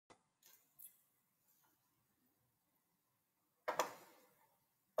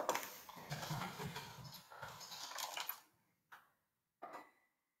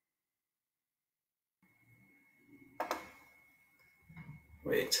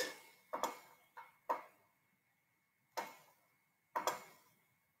Wait.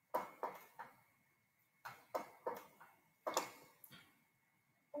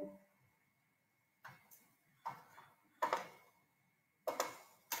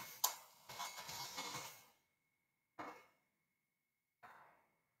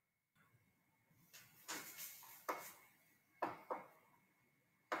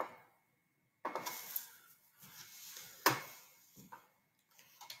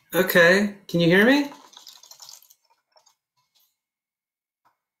 Okay, can you hear me?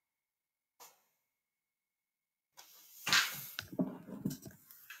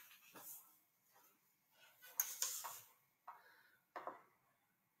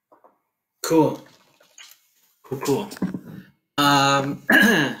 Cool. Cool.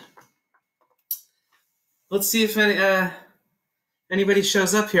 Let's see if anybody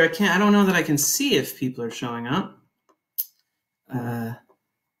shows up here. I don't know that I can see if people are showing up.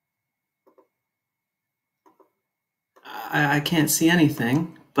 I can't see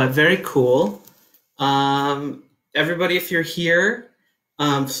anything, but very cool. Everybody, if you're here,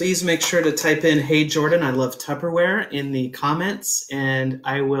 please make sure to type in "Hey Jordan, I love Tupperware" in the comments, and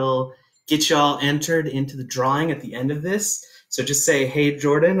I will get y'all entered into the drawing at the end of this. So just say "Hey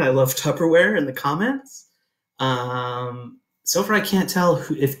Jordan, I love Tupperware" in the comments. So far, I can't tell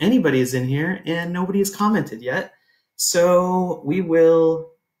if anybody is in here, and nobody has commented yet. So we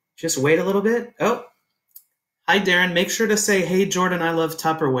will just wait a little bit. Oh. Hi, Darren. Make sure to say, "Hey, Jordan, I love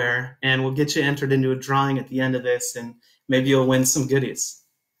Tupperware," and we'll get you entered into a drawing at the end of this, and maybe you'll win some goodies.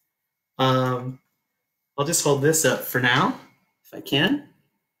 I'll just hold this up for now, if I can,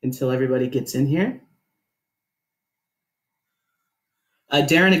 until everybody gets in here.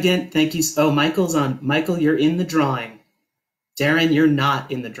 Darren, again, thank you. Oh, Michael's on. Michael, you're in the drawing. Darren, you're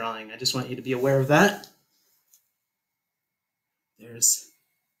not in the drawing. I just want you to be aware of that. There's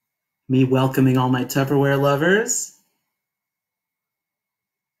me welcoming all my Tupperware lovers.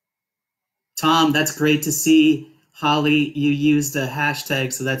 Tom, that's great to see. Holly, you used a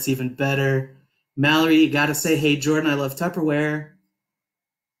hashtag, so that's even better. Mallory, you got to say, "Hey, Jordan, I love Tupperware."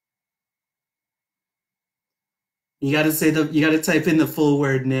 You got to say you got to type in the full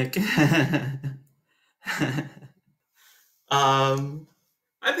word, Nick.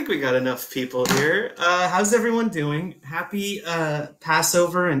 I think we got enough people here. How's everyone doing? Happy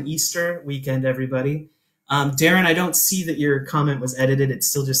Passover and Easter weekend, everybody. Darren, I don't see that your comment was edited. It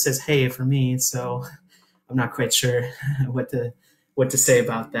still just says "hey" for me, so I'm not quite sure what to say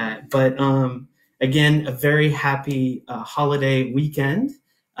about that. But again, a very happy holiday weekend.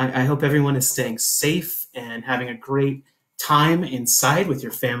 I hope everyone is staying safe and having a great time inside with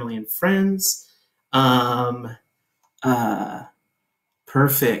your family and friends.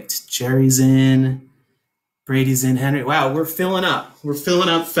 Perfect. Jerry's in. Brady's in. Henry. Wow, we're filling up. We're filling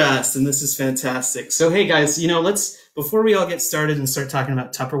up fast, and this is fantastic. So, hey, guys, before we all get started and start talking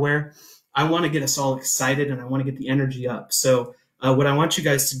about Tupperware, I want to get us all excited, and I want to get the energy up. So what I want you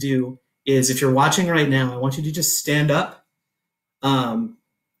guys to do is, if you're watching right now, I want you to just stand up.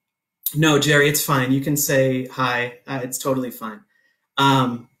 No, Jerry, it's fine. You can say hi. It's totally fine.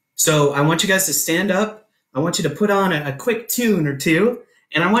 So I want you guys to stand up. I want you to put on a quick tune or two,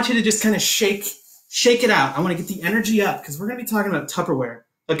 and I want you to just kind of shake it out. I want to get the energy up because we're going to be talking about Tupperware.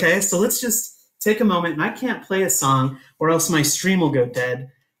 Okay, so let's just take a moment, and I can't play a song or else my stream will go dead.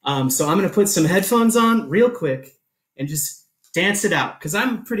 So I'm going to put some headphones on real quick and just dance it out because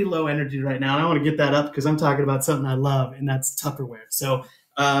I'm pretty low energy right now, and I want to get that up because I'm talking about something I love, and that's Tupperware. So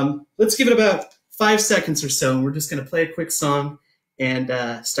let's give it about 5 seconds or so, and we're just going to play a quick song and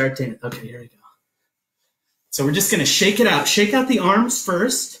start dancing. Okay, here we go. So we're just going to shake it out. Shake out the arms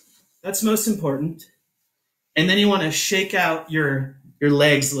first. That's most important. And then you want to shake out your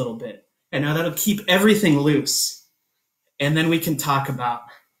legs a little bit. And now that'll keep everything loose. And then we can talk about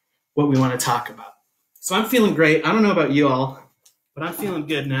what we want to talk about. So I'm feeling great. I don't know about you all, but I'm feeling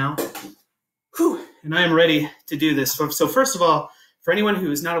good now. Whew. And I am ready to do this. So first of all, for anyone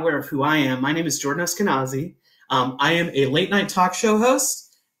who is not aware of who I am, my name is Jordan Eskenazi. I am a late night talk show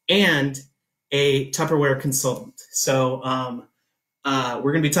host and a Tupperware consultant. So we're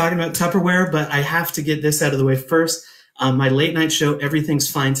going to be talking about Tupperware, but I have to get this out of the way first. My late night show, Everything's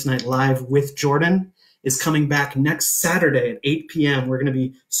Fine Tonight Live with Jordan, is coming back next Saturday at 8 p.m. We're going to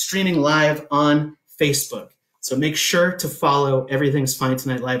be streaming live on Facebook. So make sure to follow Everything's Fine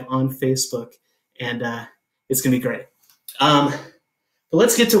Tonight Live on Facebook, and it's going to be great. But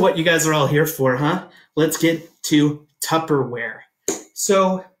let's get to what you guys are all here for, huh? Let's get to Tupperware.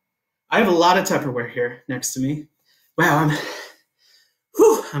 So I have a lot of Tupperware here next to me. Wow,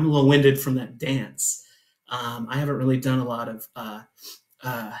 I'm a little winded from that dance. I haven't really done a lot of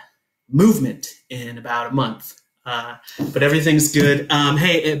movement in about a month. But everything's good.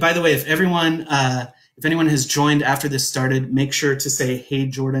 Hey, by the way, if anyone has joined after this started, make sure to say, "Hey,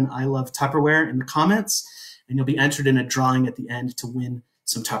 Jordan, I love Tupperware" in the comments, and you'll be entered in a drawing at the end to win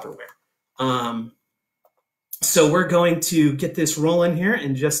some Tupperware. So we're going to get this rolling here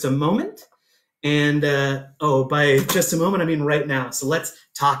in just a moment. And by just a moment, I mean right now. So let's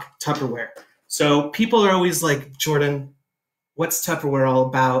talk Tupperware. So people are always like, "Jordan, what's Tupperware all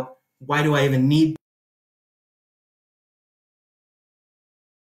about? Why do I even need?"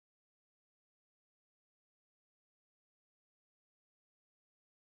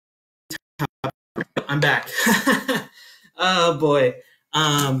 I'm back. Oh boy,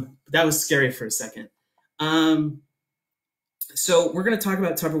 that was scary for a second. So we're going to talk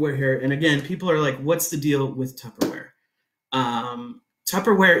about Tupperware here, and again, people are like, "What's the deal with Tupperware?"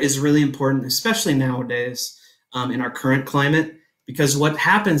 Tupperware is really important, especially nowadays in our current climate, because what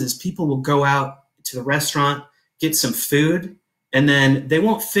happens is people will go out to the restaurant, get some food, and then they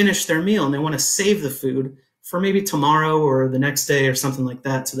won't finish their meal, and they want to save the food for maybe tomorrow or the next day or something like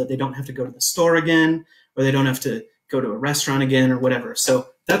that, so that they don't have to go to the store again, or they don't have to go to a restaurant again or whatever. So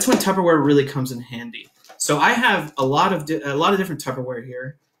that's when Tupperware really comes in handy. So I have a lot of different Tupperware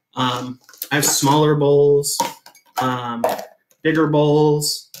here. I have smaller bowls, bigger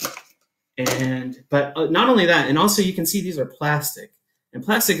bowls, but not only that, and also you can see these are plastic, and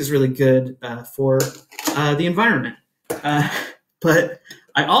plastic is really good for the environment. But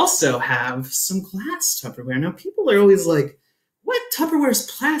I also have some glass Tupperware. Now people are always like, "What? Tupperware is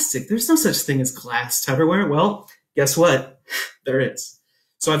plastic? There's no such thing as glass Tupperware." Well, guess what? There is.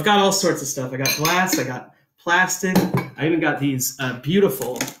 So I've got all sorts of stuff. I got glass, I got plastic. I even got these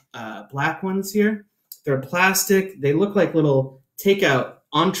beautiful black ones here. They're plastic. They look like little takeout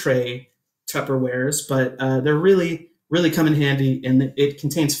entree Tupperwares, but they're really, really come in handy, and it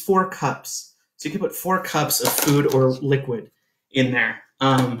contains 4 cups. So you can put 4 cups of food or liquid in there.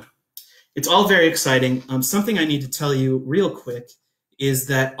 It's all very exciting. Something I need to tell you real quick is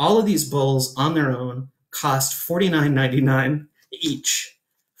that all of these bowls on their own cost $49.99 each.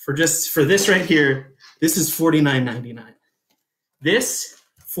 For this right here, this is $49.99. This,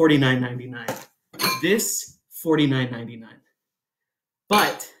 $49.99. This, $49.99.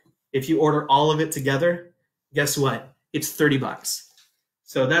 But if you order all of it together, guess what? It's $30.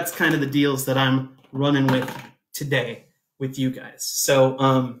 So that's kind of the deals that I'm running with today with you guys.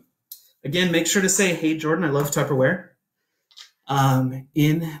 So again, make sure to say, "Hey, Jordan, I love Tupperware."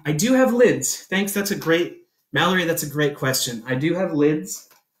 I do have lids. Thanks. Mallory, that's a great question. I do have lids.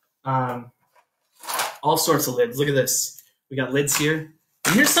 All sorts of lids. Look at this. We got lids here.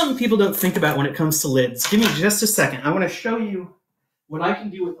 And here's something people don't think about when it comes to lids. Give me just a second. I want to show you what I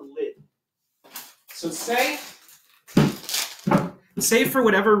can do with the lid. So say for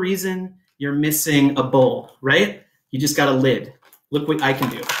whatever reason you're missing a bowl, right? You just got a lid. Look what I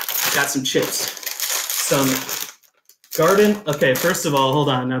can do. Got some chips. Some garden. Okay, first of all, hold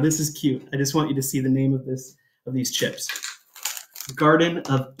on. Now this is cute. I just want you to see the name of these chips. Garden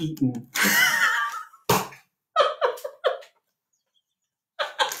of Eden. Can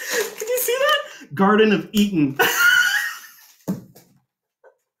you see that? Garden of Eden.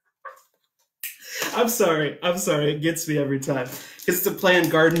 I'm sorry. It gets me every time. Because it's a play on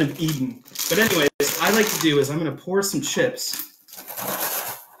Garden of Eden. But anyways, what I like to do is I'm going to pour some chips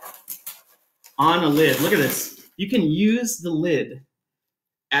on a lid. Look at this. You can use the lid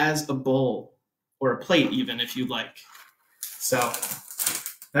as a bowl or a plate even if you'd like. So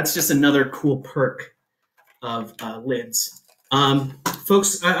that's just another cool perk of lids.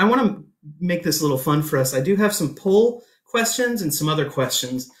 Folks, I want to make this a little fun for us. I do have some poll questions and some other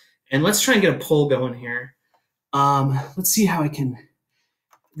questions. And let's try and get a poll going here. Let's see how I can.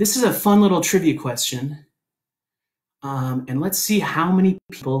 This is a fun little trivia question. And let's see how many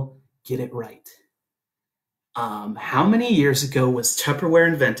people get it right. How many years ago was Tupperware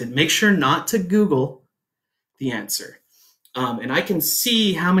invented? Make sure not to Google the answer. And I can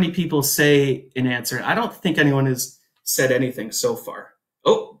see how many people say an answer. I don't think anyone has said anything so far.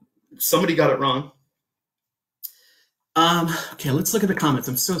 Oh, somebody got it wrong. Okay, let's look at the comments.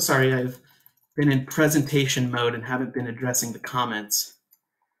 I'm so sorry I've been in presentation mode and haven't been addressing the comments.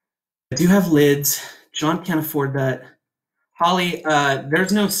 I do have lids. John can't afford that. Holly,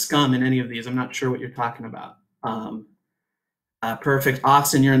 there's no scum in any of these. I'm not sure what you're talking about. Perfect.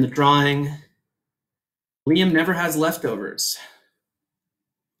 Austin, you're in the drawing. Liam never has leftovers.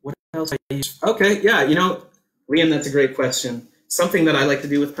 What else I use? Okay, yeah, Liam, that's a great question. Something that I like to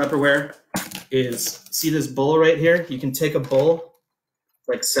do with Tupperware is, see this bowl right here? You can take a bowl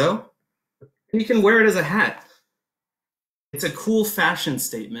like so, and you can wear it as a hat. it's a cool fashion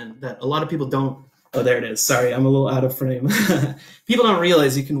statement that a lot of people don't. Oh, there it is. Sorry, I'm a little out of frame. People don't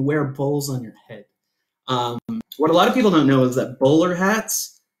realize you can wear bowls on your head. Um, what a lot of people don't know is that bowler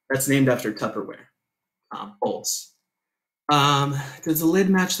hats, that's named after Tupperware bowls. Does the lid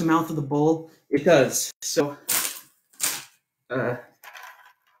match the mouth of the bowl? It does. So, look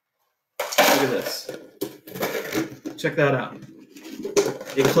at this. Check that out.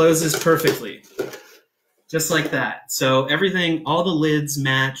 It closes perfectly, just like that. So everything, all the lids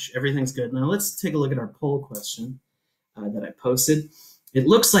match, everything's good. Now let's take a look at our poll question that I posted. It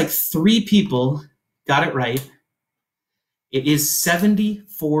looks like 3 people got it right. It is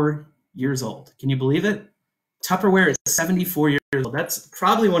 74 years old. Can you believe it? Tupperware is 74 years old. That's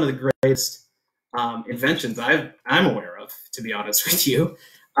probably one of the greatest inventions I'm aware of, to be honest with you.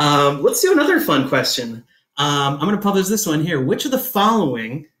 Let's do another fun question. I'm going to publish this one here. Which of the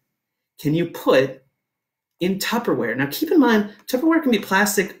following can you put in Tupperware? Now, keep in mind, Tupperware can be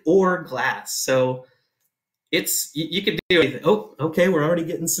plastic or glass. So it's you could do anything. Oh, okay, we're already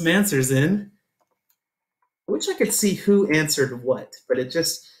getting some answers in. I wish I could see who answered what, but it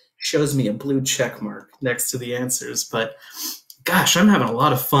just shows me a blue check mark next to the answers. But gosh, I'm having a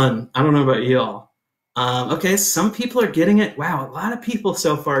lot of fun. I don't know about y'all. Okay, some people are getting it. Wow, a lot of people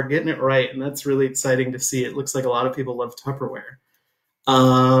so far are getting it right, and that's really exciting to see. It looks like a lot of people love Tupperware.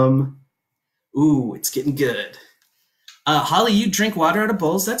 Ooh, it's getting good. Holly, you drink water out of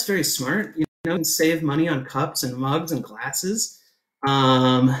bowls. That's very smart. You know, you can save money on cups and mugs and glasses. You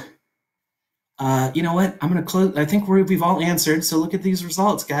know what? I'm going to close. I think we've all answered. So look at these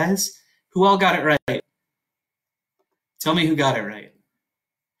results, guys. Who all got it right? Tell me who got it right.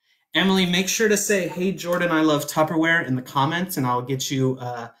 Emily, make sure to say, "Hey, Jordan, I love Tupperware" in the comments, and I'll get you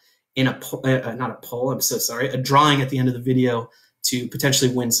in a not a poll. I'm so sorry, a drawing at the end of the video to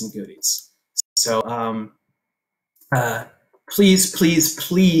potentially win some goodies. So please, please,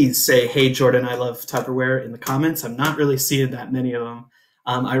 please say, "Hey, Jordan, I love Tupperware" in the comments. I'm not really seeing that many of them.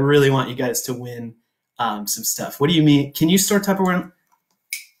 I really want you guys to win some stuff. What do you mean? Can you store Tupperware?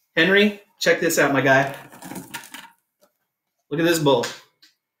 Henry, check this out, my guy. Look at this bowl.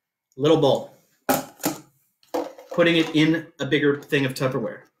 Little bowl. Putting it in a bigger thing of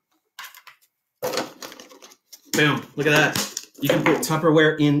Tupperware. Boom. Look at that. You can put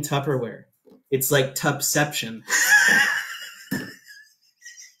Tupperware in Tupperware. It's like Tupception.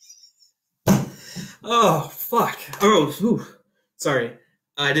 Oh, fuck. Oh, whew. Sorry.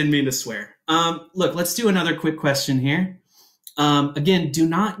 I didn't mean to swear. Look, let's do another quick question here. Again, do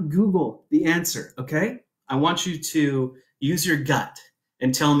not Google the answer, okay? I want you to use your gut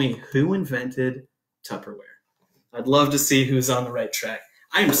and tell me who invented Tupperware. I'd love to see who's on the right track.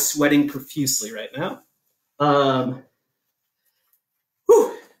 I am sweating profusely right now.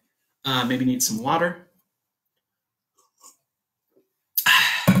 Maybe need some water.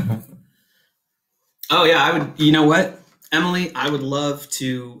 Oh yeah, I would. You know what, Emily? I would love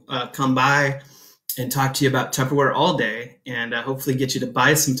to come by and talk to you about Tupperware all day, and hopefully get you to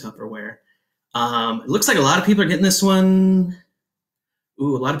buy some Tupperware. It looks like a lot of people are getting this one.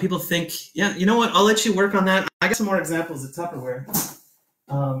 Ooh, a lot of people think, yeah, you know what? I'll let you work on that. I got some more examples of Tupperware.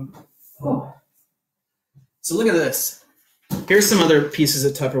 So look at this. Here's some other pieces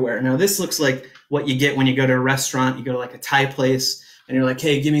of Tupperware. Now, this looks like what you get when you go to a restaurant. You go to like a Thai place, and you're like,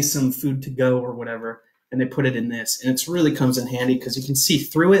 hey, give me some food to go or whatever. And they put it in this. And it really comes in handy because you can see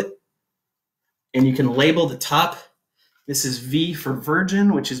through it, and you can label the top. This is V for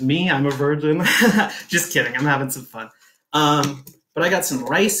virgin, which is me. I'm a virgin. Just kidding. I'm having some fun. But I got some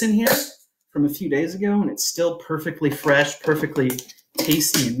rice in here from a few days ago, and it's still perfectly fresh, perfectly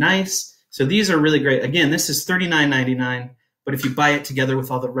tasty and nice. So these are really great. Again, this is $39.99, but if you buy it together with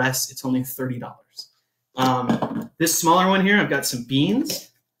all the rest, it's only $30. This smaller one here, I've got some beans.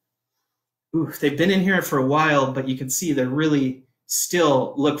 Ooh, they've been in here for a while, but you can see they really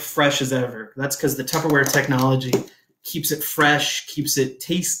still look fresh as ever. That's because the Tupperware technology keeps it fresh, keeps it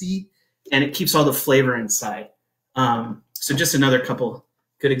tasty, and it keeps all the flavor inside. So just another couple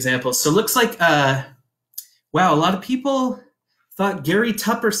good examples. So it looks like, wow, a lot of people thought Gary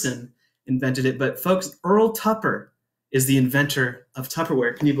Tupperson invented it, but folks, Earl Tupper is the inventor of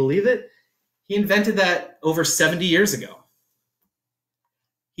Tupperware. Can you believe it? He invented that over 70 years ago.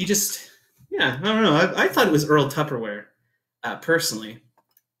 He just, yeah, I don't know. I thought it was Earl Tupperware, personally.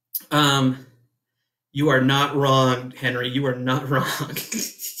 You are not wrong, Henry. You are not wrong.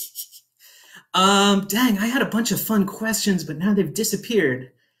 Dang, I had a bunch of fun questions, but now they've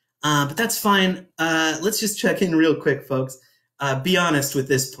disappeared. But that's fine. Let's just check in real quick, folks. Be honest with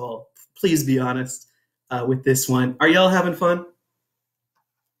this poll. Please be honest with this one. Are y'all having fun?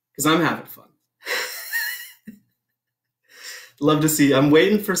 Because I'm having fun. Love to see. I'm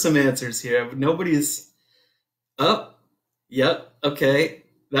waiting for some answers here. Nobody's. Oh, yep. Okay,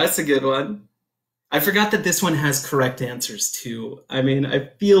 that's a good one. I forgot that this one has correct answers too. I mean, I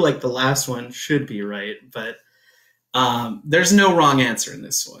feel like the last one should be right, but there's no wrong answer in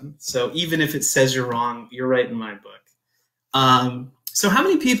this one. So even if it says you're wrong, you're right in my book. So how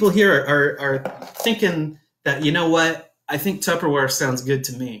many people here are thinking that, you know what, I think Tupperware sounds good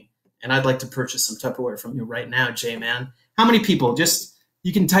to me, and I'd like to purchase some Tupperware from you right now, J-Man? How many people? Just,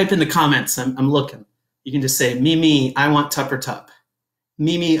 you can type in the comments. I'm looking. You can just say, me, I want Tupper Tup.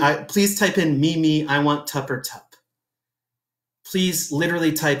 Please type in me, I want Tupper Tup. Please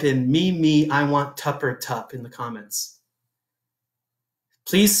literally type in me, I want Tupper Tup in the comments.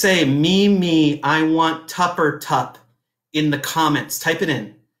 Please say me, I want Tupper Tup in the comments. Type it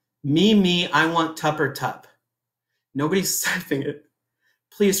in. Me, I want Tupper Tup. Nobody's typing it.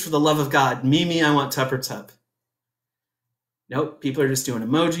 Please, for the love of God, me, I want Tupper Tup. Nope, people are just doing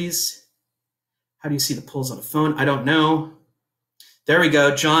emojis. How do you see the polls on a phone? I don't know. There we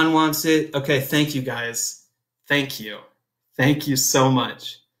go. John wants it. Okay, thank you, guys. Thank you. Thank you so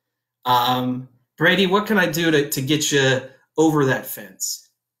much. Brady, what can I do to get you over that fence?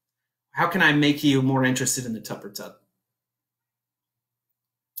 How can I make you more interested in the Tupper Tup?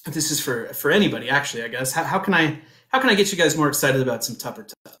 This is for anybody, actually, I guess. How can I get you guys more excited about some Tupper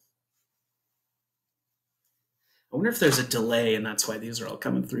Tup? I wonder if there's a delay, and that's why these are all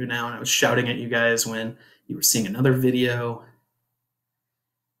coming through now, and I was shouting at you guys when you were seeing another video.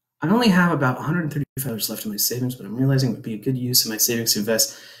 I only have about $135 left in my savings, but I'm realizing it would be a good use of my savings to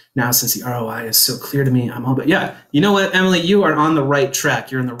invest now since the ROI is so clear to me. I'm all about, yeah, you know what, Emily, you are on the right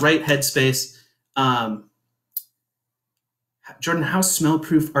track. You're in the right headspace. Jordan, how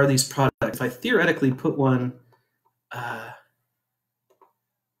smell-proof are these products? If I theoretically put one,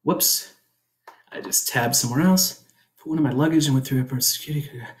 whoops, I just tabbed somewhere else. Put one in my luggage and went through airport security.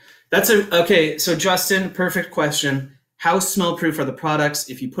 Okay, so Justin, perfect question. How smell-proof are the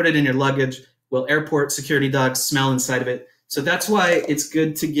products? If you put it in your luggage, will airport security dogs smell inside of it? So that's why it's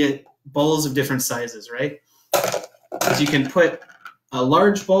good to get bowls of different sizes, right? Because you can put a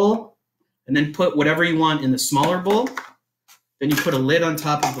large bowl and then put whatever you want in the smaller bowl. Then you put a lid on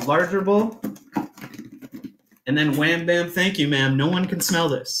top of the larger bowl. And then wham, bam, thank you, ma'am. No one can smell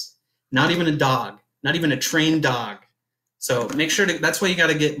this. Not even a dog. Not even a trained dog. So make sure to, that's why you got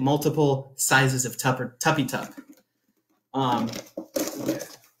to get multiple sizes of Tuppy Tup. Okay.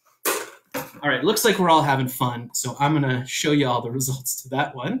 All right, looks like we're all having fun, so I'm going to show you all the results to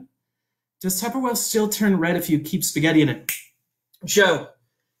that one. Does Tupperware still turn red if you keep spaghetti in it? Joe,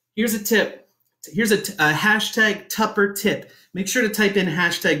 here's a tip. Here's a hashtag Tupper tip. Make sure to type in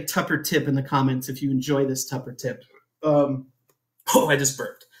hashtag Tupper tip in the comments if you enjoy this Tupper tip. Oh, I just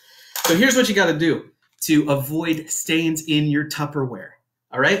burped. So here's what you got to do to avoid stains in your Tupperware.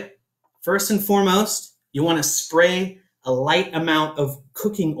 All right? First and foremost, you want to spray a light amount of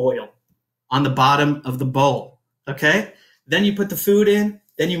cooking oil on the bottom of the bowl, okay? Then you put the food in,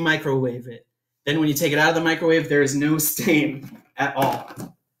 then you microwave it. Then when you take it out of the microwave, there is no stain at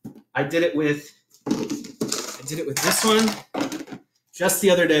all. I did it with this one just the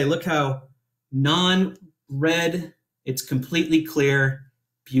other day. Look how non-red, it's completely clear,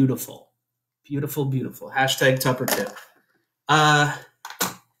 beautiful. Beautiful, beautiful. Hashtag Tupper tip.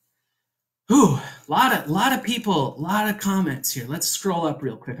 Lot of people, lot of comments here. Let's scroll up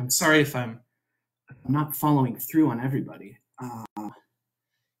real quick. I'm sorry if I'm not following through on everybody.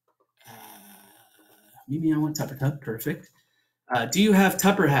 Maybe I want Tupper Tup. Perfect. Do you have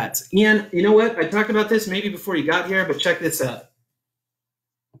Tupper hats? Ian, you know what? I talked about this maybe before you got here, but check this out.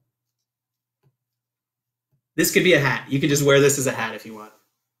 This could be a hat. You could just wear this as a hat if you want.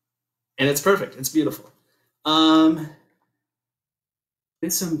 And it's perfect. It's beautiful. There's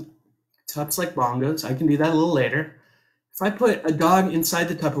some Tups like bongos. I can do that a little later. If I put a dog inside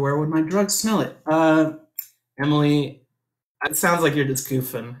the Tupperware, would my drugs smell it? Emily, it sounds like you're just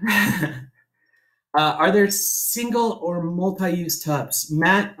goofing. Are there single or multi-use tubs?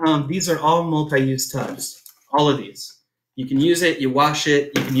 Matt, these are all multi-use tubs. All of these. You can use it, you wash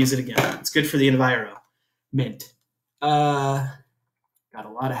it, you can use it again. It's good for the enviro. Mint. Got a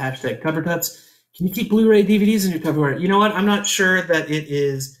lot of hashtag Tupper Tups. Can you keep Blu-ray DVDs in your Tupperware? You know what? I'm not sure that it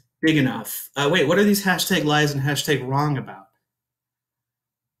is big enough. Wait, what are these hashtag lies and hashtag wrong about?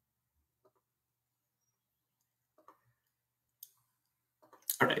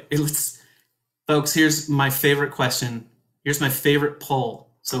 All right, folks, here's my favorite question. Here's my favorite poll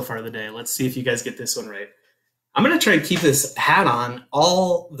so far of the day. Let's see if you guys get this one right. I'm going to try and keep this hat on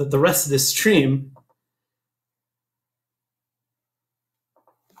all the rest of this stream.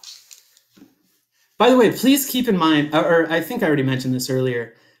 By the way, please keep in mind, or I think I already mentioned this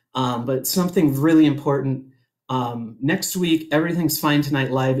earlier, but something really important. Next week, Everything's Fine Tonight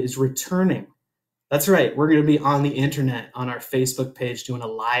Live is returning. That's right. We're going to be on the internet on our Facebook page doing a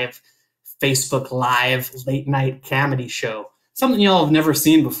live Facebook Live late night comedy show. Something y'all have never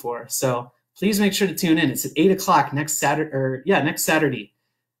seen before. So please make sure to tune in. It's at 8 o'clock next Saturday. Next Saturday.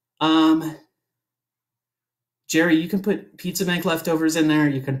 Jerry, you can put Pizza Bank leftovers in there.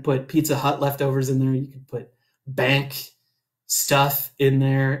 You can put Pizza Hut leftovers in there. You can put bank stuff in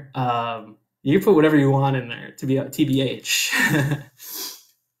there. You can put whatever you want in there, to be TBH.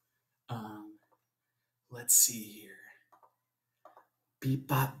 Let's see here. Beep,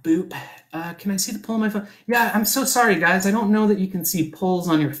 bop, boop. Can I see the poll on my phone? Yeah, I'm so sorry, guys. I don't know that you can see polls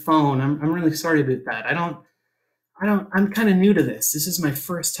on your phone. I'm really sorry about that. I'm kind of new to this. This is my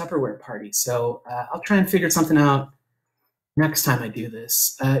first Tupperware party, so I'll try and figure something out next time I do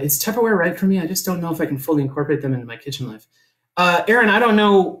this. Is Tupperware right for me? I just don't know if I can fully incorporate them into my kitchen life. Aaron, I don't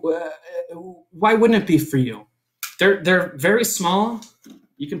know. Why wouldn't it be for you? They're very small.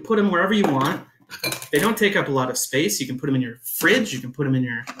 You can put them wherever you want. They don't take up a lot of space. You can put them in your fridge. You can put them in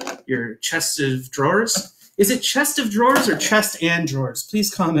your chest of drawers. Is it chest of drawers or chest and drawers?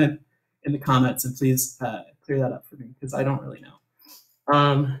 Please comment in the comments and please clear that up for me because I don't really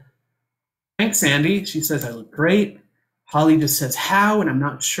know. Thanks, Sandy. She says I look great. Holly just says how, and I'm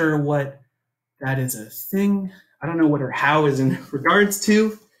not sure what that is a thing. I don't know what her how is in regards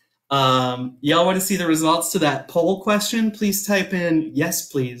to. Y'all want to see the results to that poll question? Please type in yes,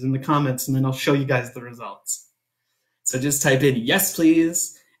 please in the comments, and then I'll show you guys the results. So just type in yes,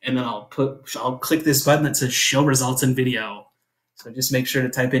 please, and then I'll click this button that says show results in video. So just make sure to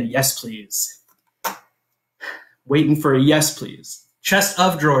type in yes, please. Waiting for a yes, please. Chest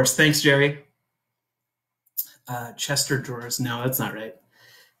of drawers. Thanks, Jerry. Chester drawers. No, that's not right.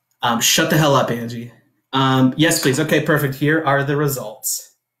 Shut the hell up, Angie. Yes, please. Okay, perfect. Here are the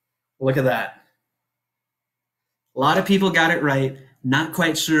results. Look at that. A lot of people got it right. Not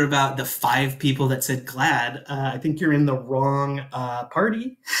quite sure about the 5 people that said glad. I think you're in the wrong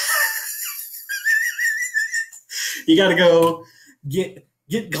party. You got to go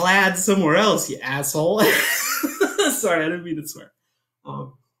get glad somewhere else, you asshole. Sorry, I didn't mean to swear.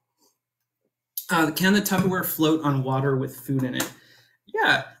 Can the Tupperware float on water with food in it?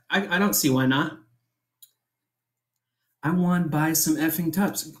 Yeah, I don't see why not. I want to buy some effing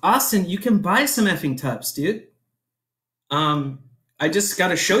tubs. Austin, you can buy some effing tubs, dude. I just got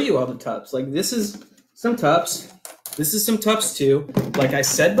to show you all the tubs. Like, this is some tubs. This is some tubs, too. Like I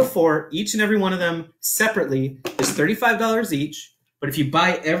said before, each and every one of them separately is $35 each. But if you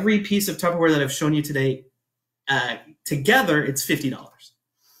buy every piece of Tupperware that I've shown you today together, it's $50.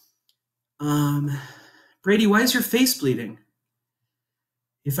 Brady, why is your face bleeding?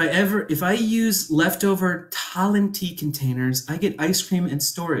 If I use leftover Talenti containers, I get ice cream and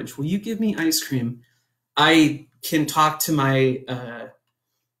storage. Will you give me ice cream? I can talk to my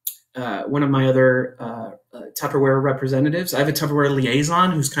one of my other Tupperware representatives. I have a Tupperware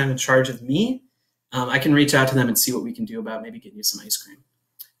liaison who's kind of in charge of me. I can reach out to them and see what we can do about maybe getting you some ice cream.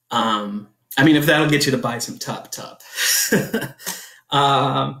 I mean, if that'll get you to buy some tub.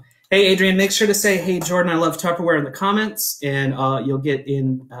 Hey, Adrian, make sure to say, hey, Jordan, I love Tupperware in the comments, and you'll get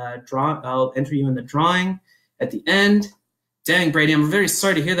in I'll enter you in the drawing at the end. Dang, Brady, I'm very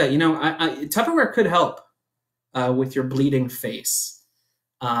sorry to hear that. You know, Tupperware could help with your bleeding face.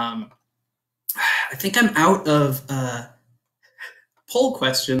 I think I'm out of poll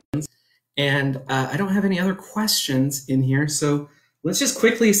questions, and I don't have any other questions in here, so let's just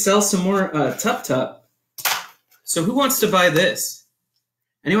quickly sell some more Tup. So who wants to buy this?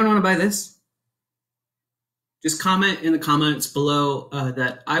 Anyone want to buy this? Just comment in the comments below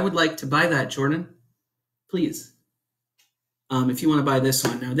that I would like to buy that, Jordan. Please. If you want to buy this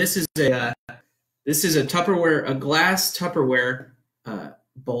one. Now this is a Tupperware, a glass Tupperware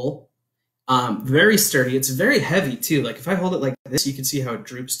bowl. Very sturdy. It's very heavy too. Like if I hold it like this, you can see how it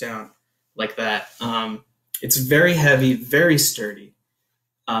droops down like that. It's very heavy, very sturdy.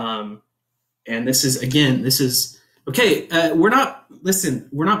 And this is okay, we're not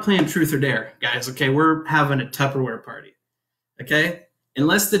playing truth or dare, guys, okay? We're having a Tupperware party, okay?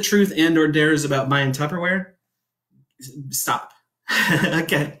 Unless the truth and or dare is about buying Tupperware, stop,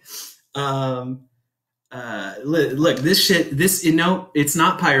 okay? Look, this shit, it's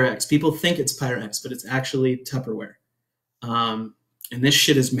not Pyrex. People think it's Pyrex, but it's actually Tupperware. And this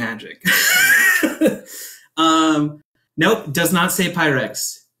shit is magic. Nope, does not say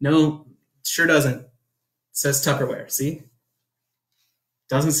Pyrex. No, sure doesn't. Says Tupperware, see?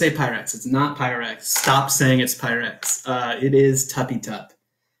 Doesn't say Pyrex. It's not Pyrex. Stop saying it's Pyrex. It is Tuppy Tup.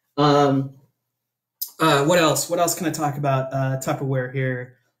 What else? What else can I talk about? Tupperware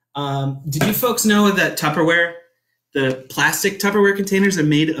here. Did you folks know that Tupperware, the plastic Tupperware containers, are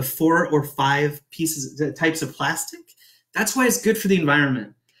made of 4 or 5 types of plastic? That's why it's good for the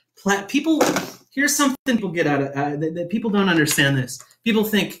environment. Here's something people get out of that people don't understand this.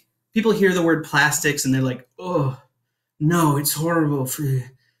 People hear the word plastics and they're like, oh, no, it's horrible for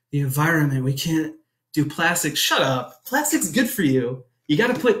the environment. We can't do plastic. Shut up. Plastic's good for you. You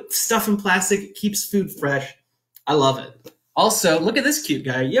got to put stuff in plastic. It keeps food fresh. I love it. Also, look at this cute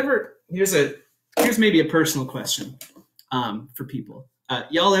guy. Here's maybe a personal question for people.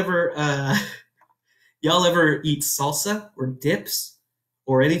 Y'all ever eat salsa or dips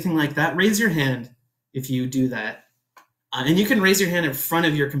or anything like that? Raise your hand if you do that. And you can raise your hand in front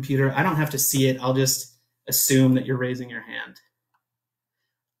of your computer. I don't have to see it. I'll just assume that you're raising your hand.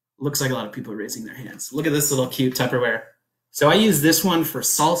 Looks like a lot of people are raising their hands. Look at this little cute Tupperware. So I use this one for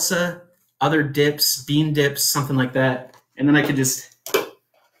salsa, other dips, bean dips, something like that. And then I could just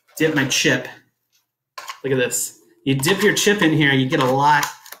dip my chip. Look at this. You dip your chip in here, you get a lot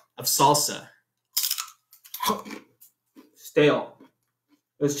of salsa. Stale.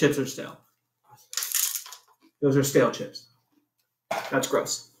 Those chips are stale. Those are stale chips. That's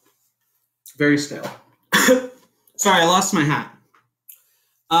gross. Very stale. Sorry, I lost my hat.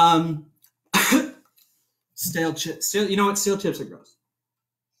 Stale chips. You know what? Stale chips are gross.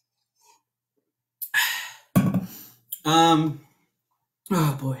 Oh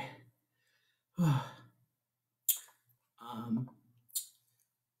boy.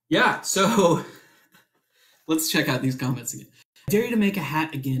 Yeah, so let's check out these comments again. I dare you to make a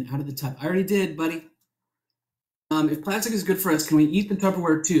hat again out of the tub. I already did, buddy. If plastic is good for us, can we eat the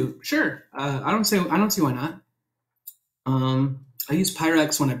Tupperware too? Sure. I don't see why not. I use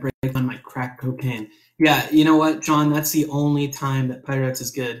Pyrex when I break on my crack cocaine. Yeah, you know what, John? That's the only time that Pyrex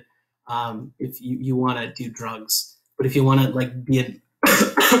is good. If you want to do drugs, but if you want to like be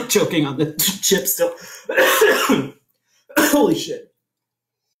choking on the chip still, holy shit.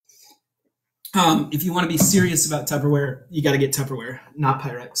 If you want to be serious about Tupperware, you got to get Tupperware, not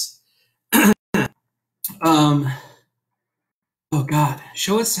Pyrex. Oh God,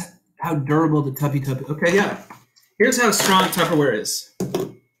 show us how durable the Tuppy Tub. Okay, yeah. Here's how strong Tupperware is.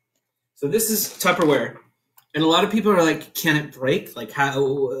 So this is Tupperware, and a lot of people are like, "Can it break? Like how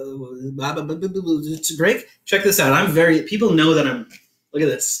to break?" Check this out. People know that I'm. Look at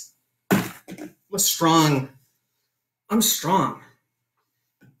this. I'm strong. I'm strong.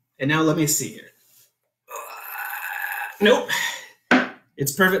 And now let me see here. Nope.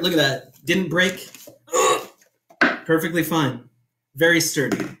 It's perfect. Look at that. Didn't break. Perfectly fine. Very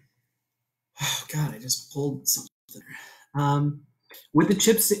sturdy. Oh God, I just pulled something. With the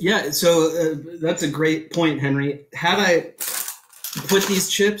chips, yeah. So that's a great point, Henry. Had I put these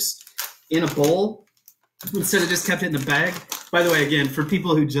chips in a bowl instead of just kept it in the bag. By the way, again, for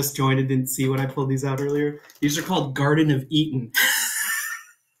people who just joined and didn't see when I pulled these out earlier, these are called Garden of Eden.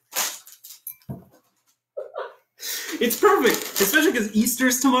 It's perfect, especially because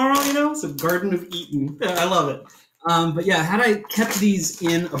Easter's tomorrow, you know? So Garden of Eden. I love it. But yeah, had I kept these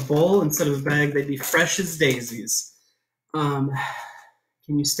in a bowl instead of a bag, they'd be fresh as daisies. Can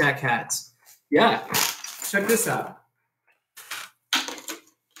you stack hats? Yeah. Check this out.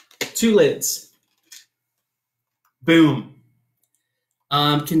 2 lids. Boom.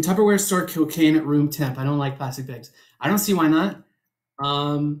 Can Tupperware store cocaine at room temp? I don't like plastic bags. I don't see why not.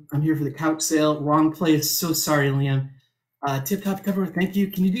 I'm here for the couch sale. Wrong place. So sorry, Liam. Tip Top Tupperware, thank you.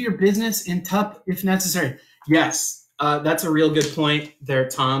 Can you do your business in Tup if necessary? Yes. That's a real good point there,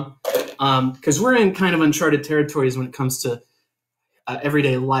 Tom. Because we're in kind of uncharted territories when it comes to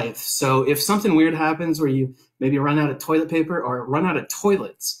everyday life. So if something weird happens where you maybe run out of toilet paper or run out of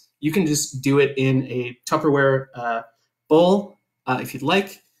toilets, you can just do it in a Tupperware bowl if you'd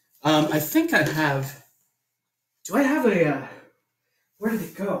like. I think I have, do I have a, where did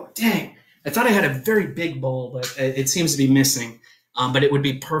it go? Dang, I thought I had a very big bowl, but it seems to be missing. But it would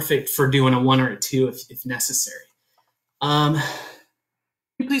be perfect for doing a 1 or a 2 if necessary. Can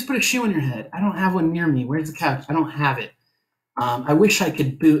you please put a shoe on your head? I don't have one near me. Where's the couch? I don't have it. I wish I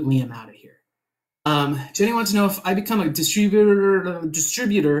could boot Liam out of here. Jenny wants to know if I become a distributor,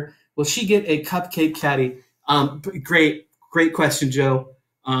 will she get a cupcake caddy? Great question, Joe.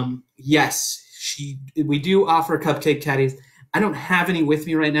 Yes, we do offer cupcake caddies. I don't have any with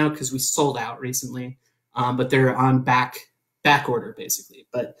me right now because we sold out recently, but they're on back order basically.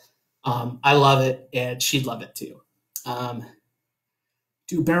 But I love it, and she'd love it too.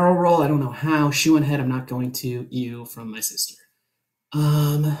 Do barrel roll. I don't know how. Shoe on head. I'm not going to. You from my sister.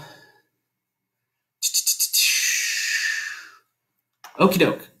 Okie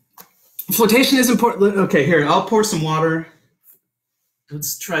doke. Flotation is important. Okay, here, I'll pour some water.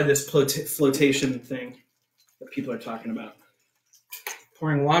 Let's try this flotation thing that people are talking about.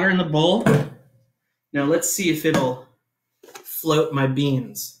 Pouring water in the bowl. Now let's see if it'll float my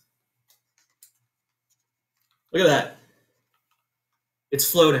beans. Look at that. It's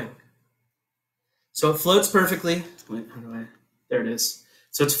floating. So it floats perfectly. Wait, how do I? There it is.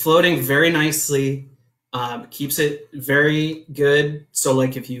 So it's floating very nicely. Keeps it very good. So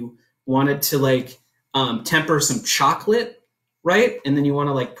like if you wanted to like temper some chocolate, right? And then you want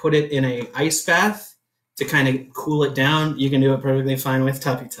to like put it in a ice bath to kind of cool it down, you can do it perfectly fine with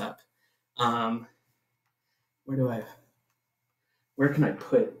Tuppy Tup. Where can I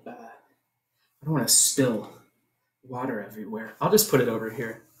put, I don't want to spill water everywhere. I'll just put it over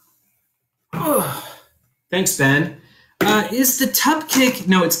here. Oh, thanks, Ben. Is the Tupcake,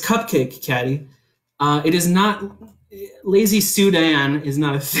 no, it's Cupcake, Caddy. It is not, Lazy Sudan is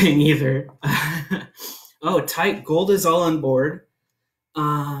not a thing either. Oh, tight, gold is all on board.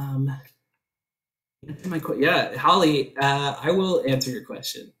 Yeah, Holly, I will answer your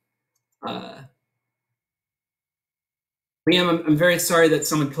question. Liam, I'm very sorry that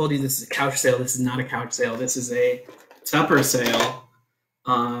someone told you this is a couch sale. This is not a couch sale. This is a Tupper sale.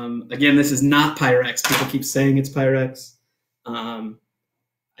 Again, this is not Pyrex. People keep saying it's Pyrex. I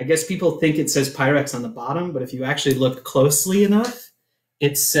guess people think it says Pyrex on the bottom, but if you actually look closely enough,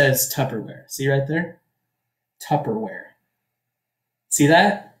 it says Tupperware. See right there? Tupperware. See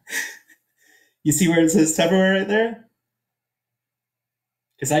that? You see where it says Tupperware right there?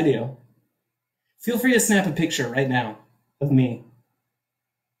 Because I do. Feel free to snap a picture right now of me.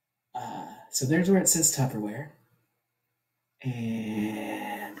 So there's where it says Tupperware.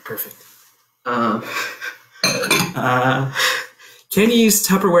 And perfect. Can you use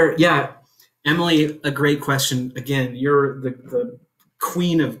Tupperware? Yeah, Emily, a great question. Again, you're the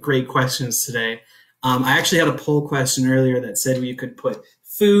queen of great questions today. I actually had a poll question earlier that said you could put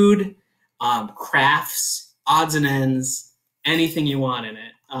food, crafts, odds and ends, anything you want in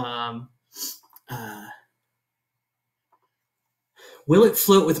it. Will it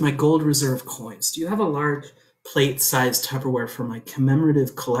float with my gold reserve coins? Do you have a large plate-sized Tupperware for my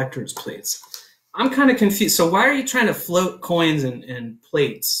commemorative collector's plates? I'm kind of confused. So why are you trying to float coins and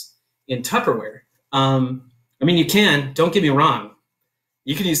plates in Tupperware? I mean, you can. Don't get me wrong.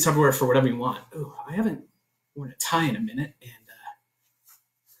 You can use Tupperware for whatever you want. Ooh, I haven't worn a tie in a minute, and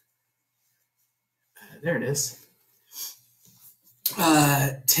there it is.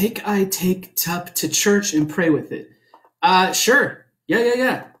 Take Tup to church and pray with it. Sure.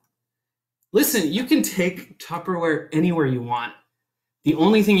 Yeah. Listen, you can take Tupperware anywhere you want. The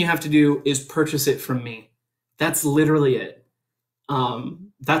only thing you have to do is purchase it from me. That's literally it.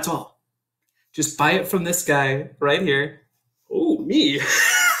 That's all. Just buy it from this guy right here. Oh, me.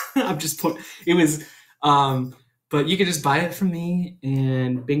 I'm just putting, it was, but you can just buy it from me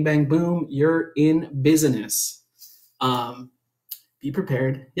and bing, bang, boom, you're in business. Be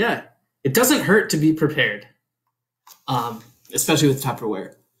prepared. Yeah, it doesn't hurt to be prepared, especially with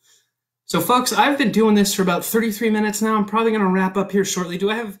Tupperware. So folks, I've been doing this for about 33 minutes now. I'm probably going to wrap up here shortly.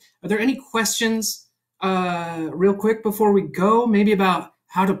 Are there any questions real quick before we go? Maybe about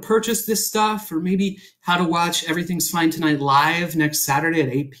how to purchase this stuff, or maybe how to watch Everything's Fine Tonight live next Saturday at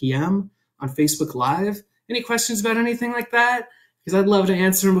 8 p.m. on Facebook Live? Any questions about anything like that? Because I'd love to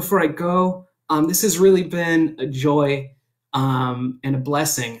answer them before I go. This has really been a joy and a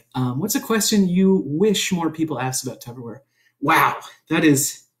blessing. What's a question you wish more people asked about Tupperware? Wow, that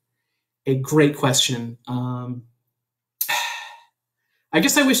is a great question. I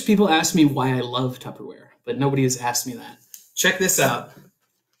guess I wish people asked me why I love Tupperware, but nobody has asked me that. Check this out.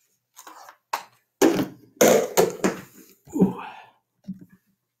 Ooh.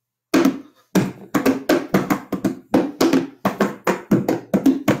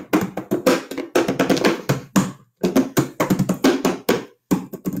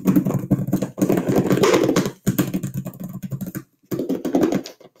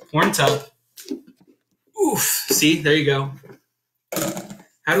 Corn Tup. Oof. See, there you go.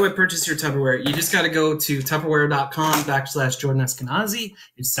 How do I purchase your Tupperware? You just got to go to Tupperware.com/Jordan Eskenazi.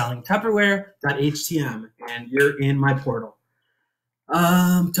 It's selling Tupperware.htm, and you're in my portal.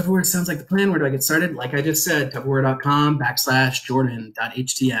 Tupperware sounds like the plan. Where do I get started? Like I just said,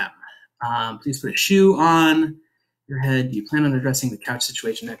 Tupperware.com/Jordan.htm. Please put a shoe on your head. Do you plan on addressing the couch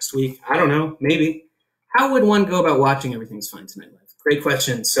situation next week? I don't know. Maybe. How would one go about watching Everything's Fine Tonight live? Great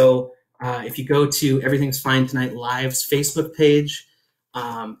question. So if you go to Everything's Fine Tonight Live's Facebook page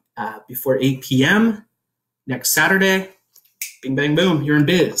before 8 p.m. next Saturday, bing, bang, boom, you're in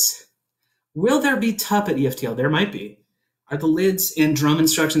biz. Will there be Tup at EFTL? There might be. Are the lids and drum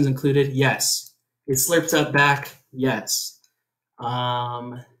instructions included? Yes. It slurps up back? Yes.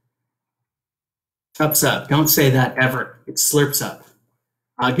 Ups up. Don't say that ever. It slurps up.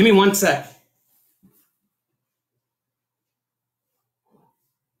 Give me 1 sec.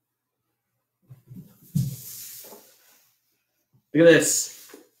 Look at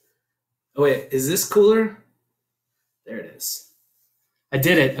this. Oh, wait. Is this cooler? There it is. I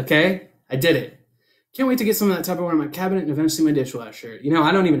did it, okay? I did it. Can't wait to get some of that Tupperware in my cabinet and eventually my dishwasher. You know,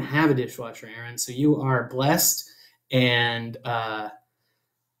 I don't even have a dishwasher, Aaron, so you are blessed and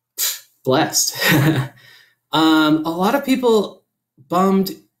blessed. A lot of people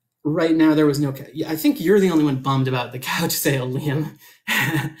bummed right now there was no couch. I think you're the only one bummed about the couch sale, Liam.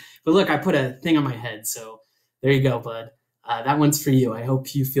 But look, I put a thing on my head, so there you go, bud. That one's for you. I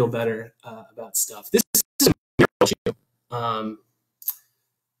hope you feel better about stuff. This is a miracle shoe.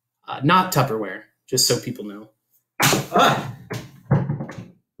 Not Tupperware, just so people know.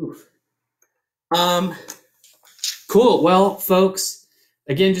 Cool. Well, folks,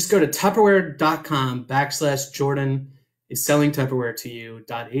 again, just go to Tupperware.com/Jordan is selling Tupperware to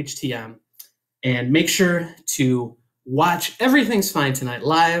you.htm and make sure to watch Everything's Fine Tonight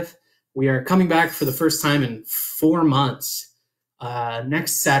live. We are coming back for the first time in 4 months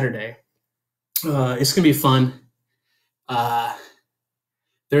next Saturday. It's going to be fun.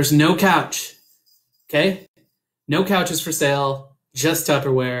 There's no couch, okay? No couches for sale, just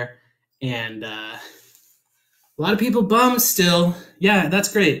Tupperware. And a lot of people bummed still. Yeah,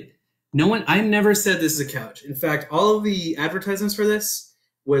 that's great. I never said this is a couch. In fact, all of the advertisements for this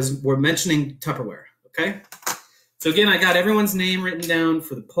were mentioning Tupperware, okay? So again, I got everyone's name written down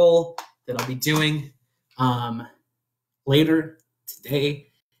for the poll that I'll be doing later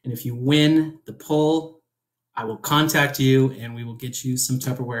today. And if you win the poll, I will contact you and we will get you some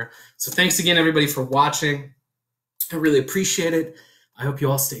Tupperware. So thanks again, everybody, for watching. I really appreciate it. I hope you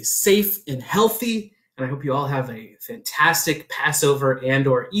all stay safe and healthy. And I hope you all have a fantastic Passover and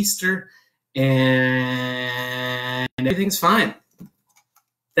or Easter. And everything's fine.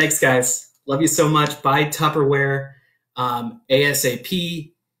 Thanks, guys. Love you so much. Buy Tupperware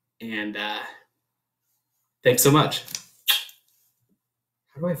ASAP. And thanks so much.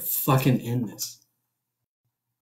 How do I fucking end this?